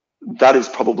 that is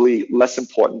probably less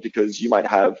important because you might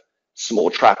have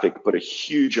small traffic, but a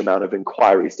huge amount of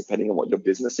inquiries depending on what your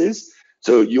business is.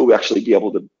 So you'll actually be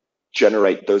able to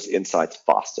generate those insights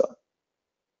faster.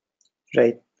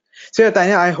 Right. So yeah,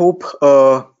 Tanya, I hope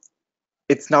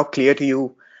it's now clear to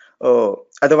you.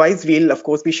 Otherwise, we'll of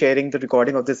course be sharing the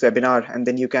recording of this webinar, and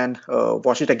then you can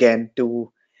watch it again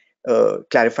to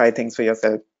clarify things for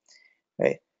yourself.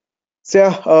 Right.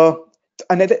 So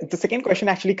yeah, the second question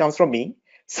actually comes from me.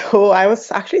 So I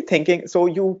was actually thinking. So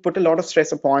you put a lot of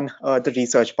stress upon the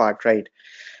research part, right?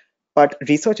 But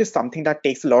research is something that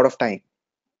takes a lot of time.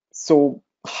 So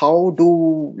how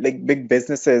do like big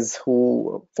businesses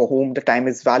who for whom the time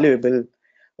is valuable,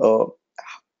 uh,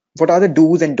 what are the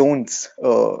do's and don'ts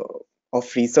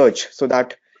of research so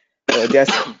that they are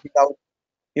seeking out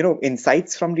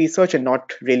insights from research and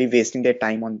not really wasting their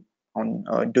time on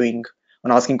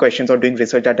asking questions or doing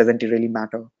research that doesn't really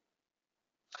matter.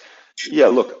 Yeah,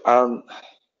 look,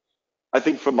 I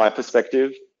think from my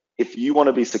perspective, if you want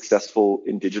to be successful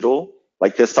in digital,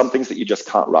 like there's some things that you just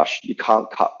can't rush. You can't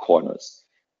cut corners.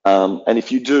 And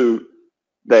if you do,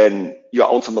 then you're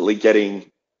ultimately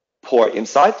getting poor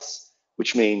insights,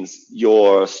 which means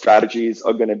your strategies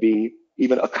are going to be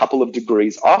even a couple of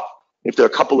degrees off. If they're a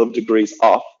couple of degrees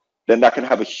off, then that can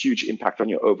have a huge impact on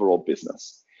your overall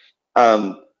business.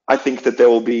 I think that there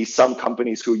will be some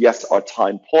companies who, yes, are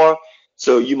time poor.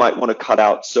 So you might want to cut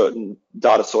out certain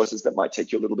data sources that might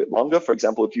take you a little bit longer. For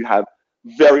example, if you have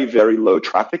very, very low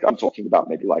traffic, I'm talking about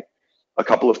maybe like a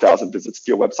couple of thousand visits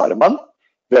to your website a month,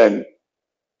 then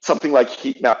something like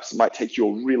heat maps might take you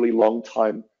a really long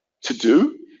time to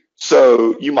do.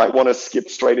 So you might want to skip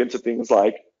straight into things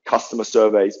like customer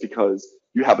surveys because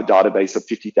you have a database of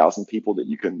 50,000 people that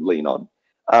you can lean on.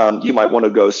 You might want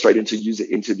to go straight into user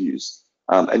interviews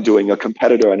and doing a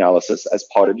competitor analysis as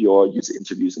part of your user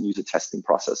interviews and user testing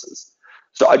processes.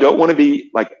 So I don't want to be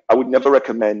like, I would never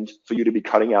recommend for you to be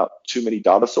cutting out too many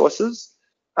data sources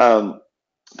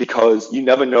because you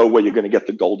never know where you're going to get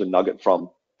the golden nugget from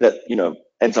that,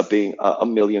 ends up being a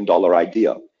 $1 million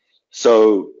idea.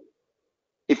 So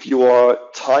if you are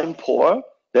time poor,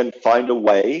 then find a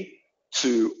way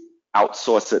to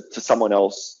outsource it to someone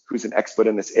else who's an expert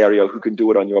in this area who can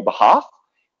do it on your behalf.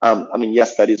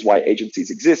 Yes, that is why agencies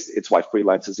exist. It's why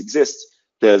freelancers exist.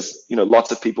 There's,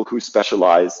 lots of people who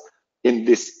specialize in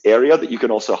this area that you can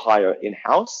also hire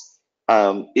in-house.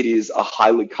 It is a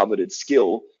highly coveted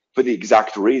skill for the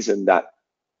exact reason that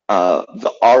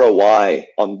the ROI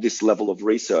on this level of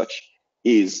research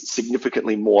is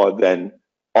significantly more than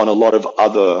on a lot of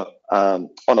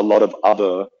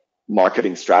other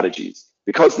marketing strategies.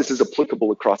 Because this is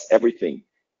applicable across everything,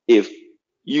 if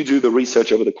you do the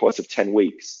research over the course of 10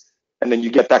 weeks and then you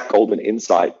get that golden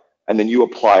insight and then you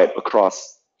apply it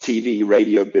across TV,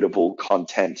 radio, biddable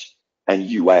content, and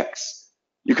UX,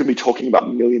 you can be talking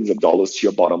about millions of dollars to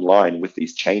your bottom line with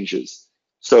these changes.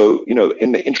 So,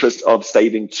 in the interest of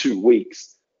saving 2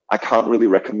 weeks, I can't really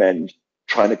recommend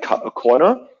trying to cut a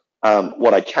corner.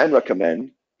 What I can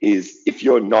recommend is if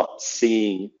you're not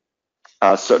seeing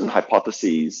certain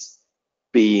hypotheses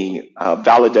being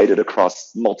validated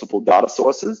across multiple data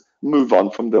sources, move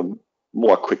on from them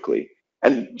more quickly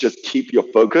and just keep your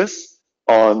focus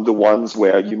on the ones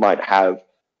where you might have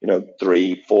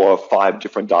 3, 4, 5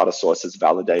 different data sources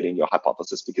validating your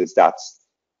hypothesis, because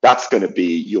that's going to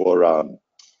be your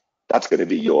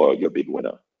big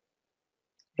winner.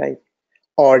 Right.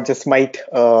 Or just might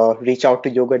reach out to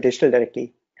Yoga Digital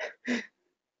directly.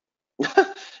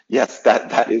 Yes,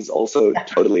 that is also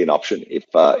totally an option.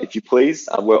 If you please,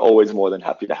 we're always more than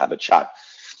happy to have a chat.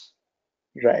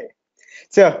 Right.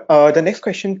 So the next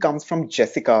question comes from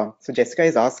Jessica. So Jessica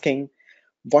is asking,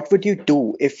 what would you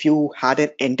do if you had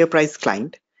an enterprise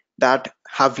client that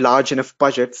have large enough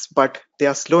budgets, but they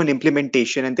are slow in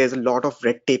implementation and there's a lot of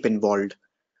red tape involved?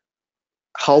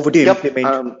 How would you Yep.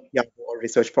 implement your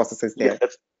research processes Yeah, there?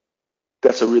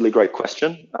 that's a really great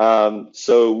question.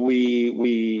 So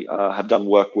we have done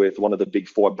work with one of the big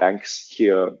 4 banks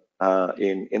here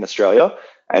in Australia,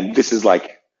 and this is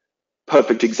like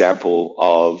perfect example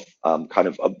of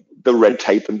of the red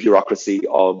tape and bureaucracy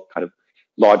of kind of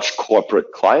large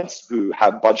corporate clients who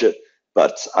have budget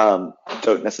but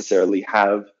don't necessarily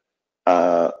have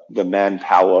the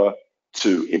manpower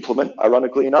to implement,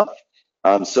 ironically enough.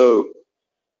 So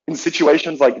in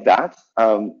situations like that,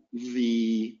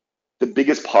 the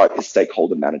biggest part is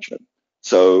stakeholder management.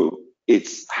 So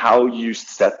it's how you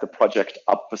set the project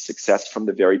up for success from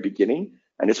the very beginning.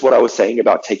 And it's what I was saying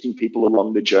about taking people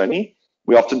along the journey.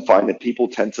 We often find that people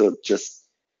tend to just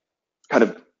kind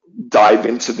of dive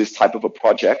into this type of a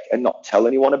project and not tell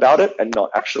anyone about it and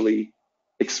not actually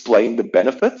explain the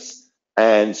benefits.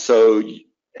 And so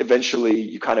eventually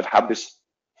you kind of have this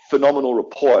phenomenal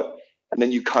report, and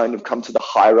then you kind of come to the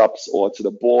higher ups or to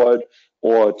the board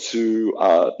or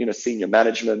to senior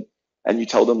management, and you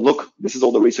tell them, look, this is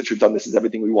all the research we've done, this is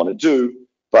everything we want to do.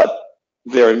 But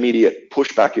their immediate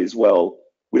pushback is, well,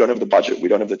 we don't have the budget, we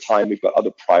don't have the time, we've got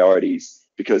other priorities,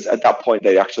 because at that point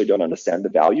they actually don't understand the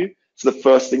value. So the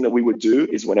first thing that we would do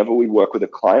is, whenever we work with a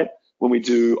client, when we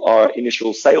do our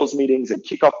initial sales meetings and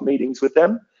kickoff meetings with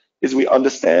them, is we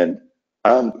understand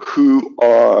who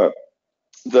are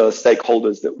the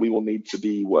stakeholders that we will need to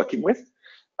be working with,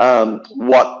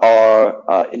 what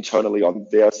are internally on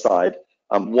their side,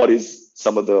 what is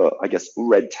some of the,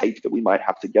 red tape that we might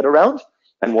have to get around,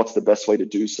 and what's the best way to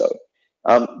do so.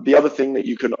 The other thing that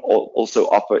you can also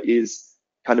offer is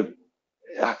kind of,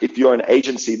 if you're an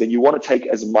agency, then you want to take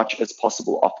as much as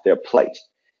possible off their plate.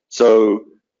 So,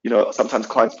 sometimes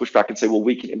clients push back and say, well,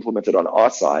 we can implement it on our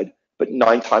side, but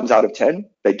 9 times out of 10,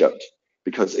 they don't,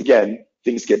 because again,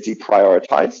 things get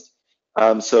deprioritized.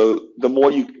 So the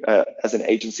more you, as an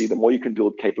agency, the more you can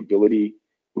build capability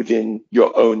within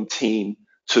your own team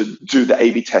to do the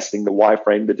A/B testing, the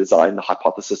wireframe, the design, the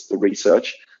hypothesis, the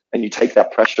research, and you take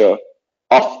that pressure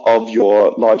off of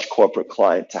your large corporate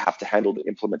client to have to handle the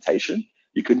implementation.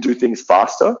 You can do things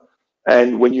faster.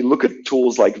 And when you look at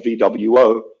tools like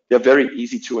VWO, they're very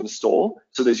easy to install.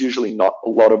 So there's usually not a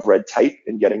lot of red tape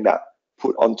in getting that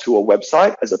put onto a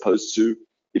website, as opposed to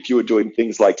if you were doing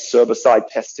things like server-side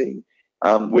testing,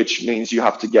 which means you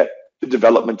have to get the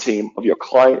development team of your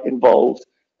client involved,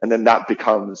 and then that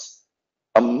becomes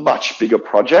a much bigger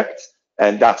project,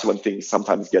 and that's when things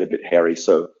sometimes get a bit hairy.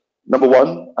 So number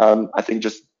one, I think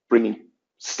just bringing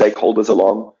stakeholders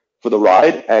along for the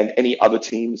ride, and any other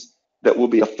teams that will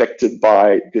be affected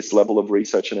by this level of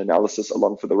research and analysis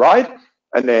along for the ride,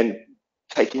 and then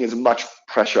taking as much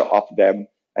pressure off them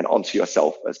and onto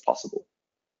yourself as possible.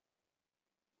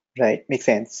 Right, makes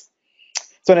sense.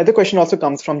 So another question also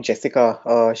comes from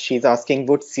Jessica. She's asking,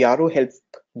 would CRO help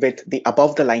with the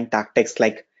above the line tactics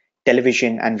like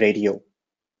television and radio?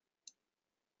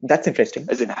 That's interesting.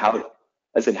 As in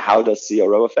how does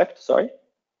CRO affect? Sorry.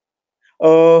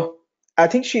 Uh, I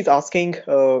think she's asking,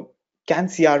 can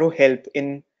CRO help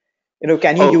in, can Oh,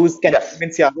 can you yes.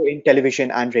 implement CRO in television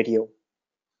and radio?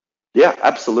 Yeah,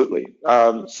 absolutely.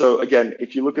 So again,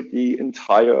 if you look at the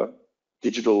entire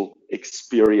digital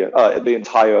experience, the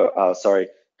entire,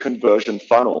 conversion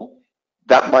funnel,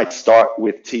 that might start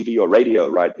with TV or radio,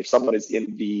 right? If someone is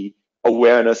in the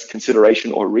awareness,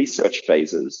 consideration, or research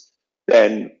phases,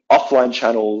 then offline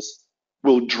channels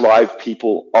will drive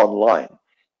people online.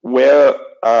 Where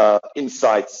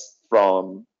insights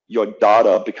from your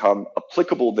data become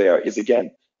applicable there is,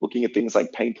 again, looking at things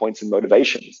like pain points and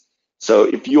motivations. So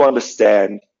if you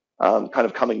understand, kind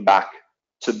of coming back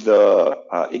to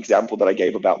the example that I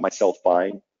gave about myself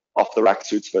buying off the rack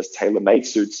suits versus tailor-made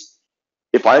suits,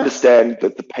 if I understand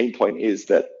that the pain point is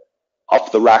that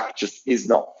off the rack just is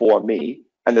not for me,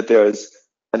 and that there's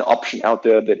an option out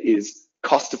there that is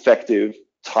cost effective,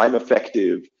 time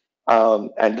effective,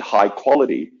 and high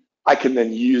quality, I can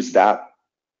then use that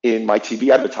in my TV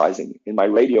advertising, in my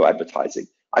radio advertising.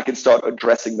 I can start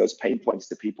addressing those pain points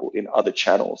to people in other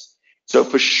channels. So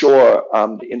for sure,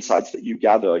 the insights that you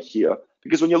gather here,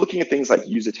 because when you're looking at things like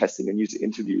user testing and user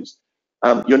interviews,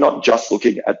 you're not just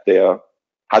looking at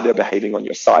how they're behaving on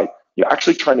your site. You're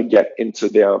actually trying to get into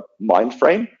their mind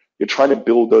frame. You're trying to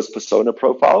build those persona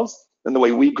profiles. And the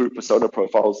way we group persona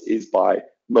profiles is by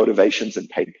motivations and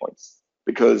pain points,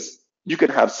 because you can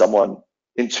have someone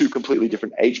in two completely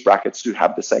different age brackets who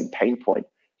have the same pain point.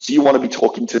 So you want to be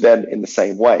talking to them in the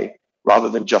same way, rather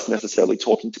than just necessarily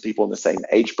talking to people in the same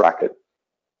age bracket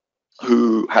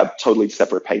who have totally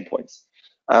separate pain points.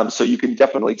 So you can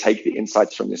definitely take the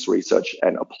insights from this research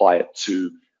and apply it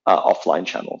to offline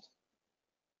channels.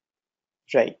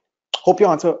 Right. Hope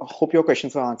your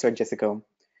questions are answered, Jessica.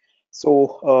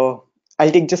 So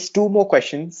I'll take just two more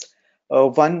questions.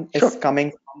 One is Sure.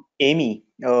 coming from Amy.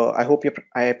 I hope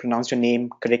I pronounced your name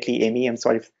correctly, Amy. I'm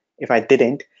sorry if I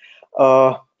didn't.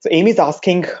 So Amy's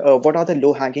asking, what are the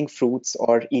low-hanging fruits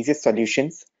or easiest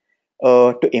solutions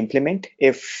to implement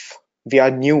if we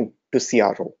are new to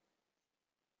CRO?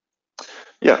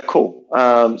 Yeah, cool.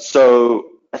 So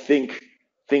I think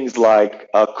things like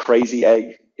Crazy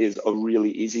Egg is a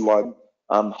really easy one.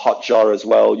 Hotjar as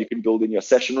well. You can build in your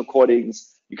session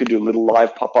recordings. You can do little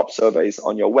live pop-up surveys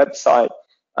on your website,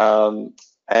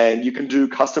 and you can do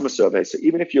customer surveys. So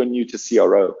even if you're new to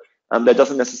CRO, that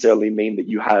doesn't necessarily mean that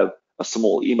you have a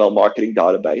small email marketing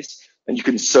database, and you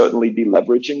can certainly be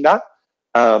leveraging that.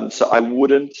 So I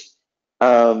wouldn't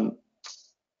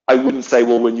say,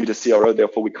 well, we're new to CRO,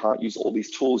 therefore we can't use all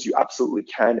these tools. You absolutely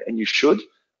can, and you should.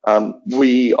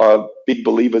 We are big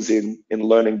believers in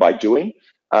learning by doing.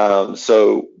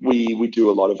 So we do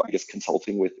a lot of, I guess,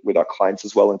 consulting with our clients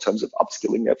as well in terms of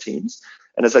upskilling their teams.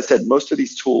 And as I said, most of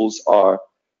these tools are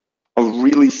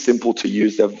really simple to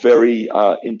use. They're very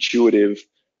intuitive.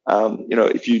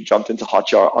 If you jumped into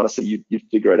Hotjar, honestly, you'd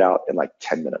figure it out in like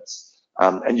 10 minutes.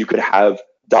 And you could have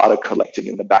data collecting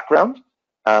in the background.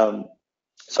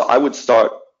 So I would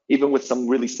start even with some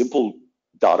really simple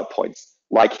data points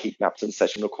like heat maps and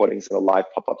session recordings and a live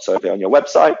pop-up survey on your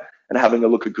website, and having a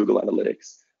look at Google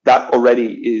Analytics. That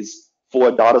already is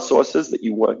 4 data sources that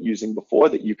you weren't using before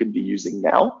that you can be using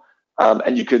now.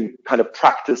 And you can kind of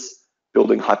practice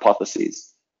building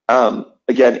hypotheses.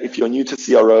 Again, if you're new to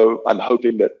CRO, I'm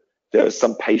hoping that there's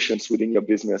some patience within your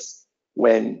business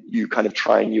when you kind of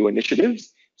try new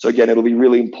initiatives. So again, it'll be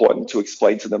really important to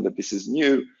explain to them that this is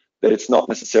new, that it's not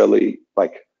necessarily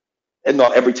like, and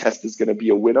not every test is going to be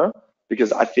a winner,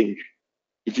 because I think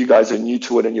if you guys are new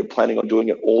to it and you're planning on doing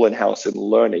it all in-house and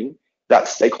learning, that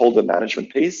stakeholder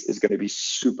management piece is going to be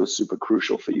super, super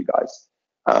crucial for you guys,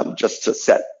 just to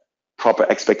set proper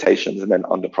expectations and then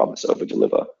under promise, over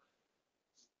deliver.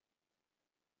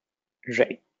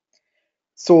 Right.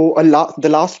 So the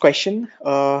last question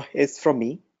is from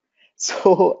me.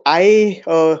 So I'm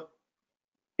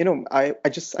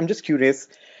just curious,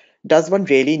 does one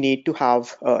really need to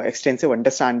have extensive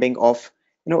understanding of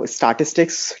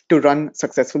statistics to run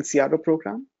successful CRO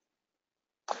program?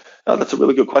 Oh, that's a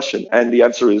really good question, and the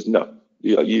answer is no.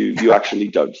 You actually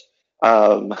don't,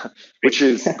 um, which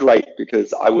is great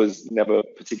because I was never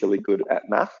particularly good at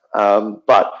math.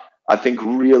 But I think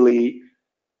really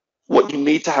what you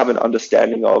need to have an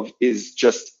understanding of is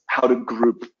just how to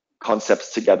group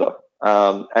concepts together,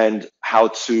 and how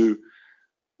to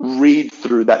read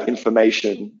through that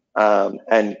information,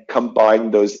 and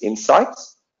combine those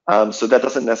insights. So that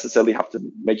doesn't necessarily have to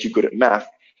make you good at math.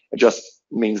 It just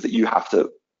means that you have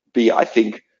to be, I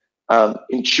think,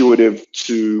 intuitive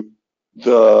to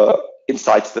the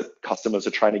insights that customers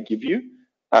are trying to give you.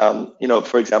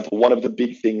 For example, one of the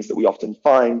big things that we often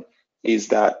find is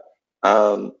that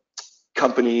um,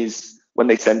 companies, when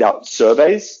they send out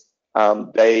surveys,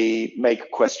 they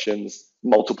make questions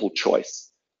multiple choice.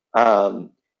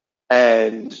 Um,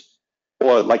 and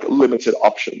or like limited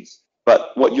options.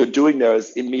 But what you're doing there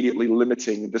is immediately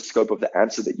limiting the scope of the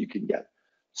answer that you can get.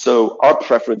 So our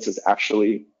preference is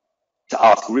actually to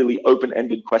ask really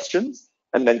open-ended questions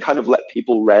and then kind of let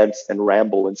people rant and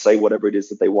ramble and say whatever it is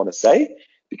that they want to say.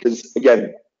 Because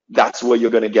again, that's where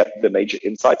you're going to get the major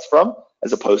insights from,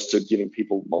 as opposed to giving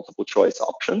people multiple choice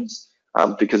options.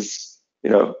 Because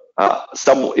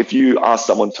if you ask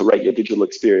someone to rate your digital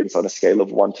experience on a scale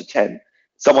of 1 to 10,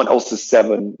 someone else's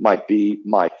 7 might be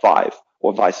my 5,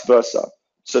 or vice versa.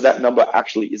 So that number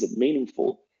actually isn't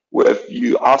meaningful. Where if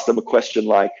you ask them a question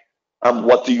like,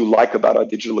 what do you like about our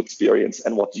digital experience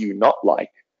and what do you not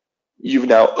like? You've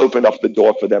now opened up the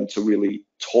door for them to really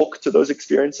talk to those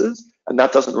experiences. And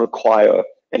that doesn't require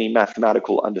any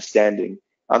mathematical understanding.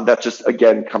 That just,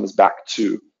 again, comes back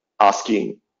to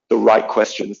asking the right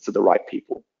questions to the right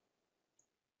people.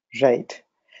 Right.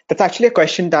 That's actually a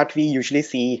question that we usually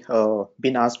see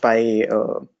being asked by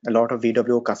a lot of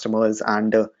VWO customers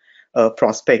and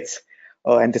prospects.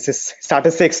 And this is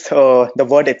statistics. The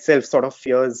word itself sort of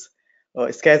scares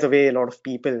away a lot of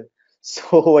people.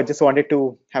 So I just wanted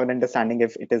to have an understanding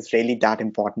if it is really that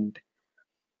important.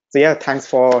 So yeah, thanks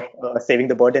for saving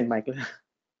the burden, Michael.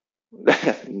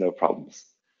 No problems.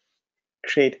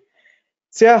 Great.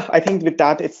 So yeah, I think with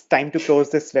that, it's time to close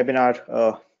this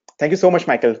webinar. Thank you so much,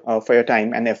 Michael, for your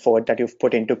time and effort that you've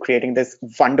put into creating this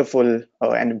wonderful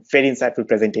and very insightful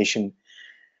presentation.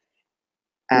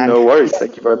 And No worries.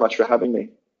 Thank you very much for having me.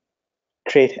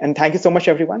 great. And thank you so much,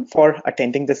 everyone, for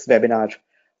attending this webinar.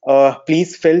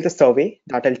 Please fill the survey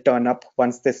that will turn up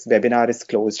once this webinar is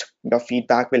closed. Your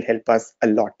feedback will help us a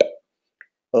lot.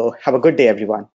 Have a good day, everyone.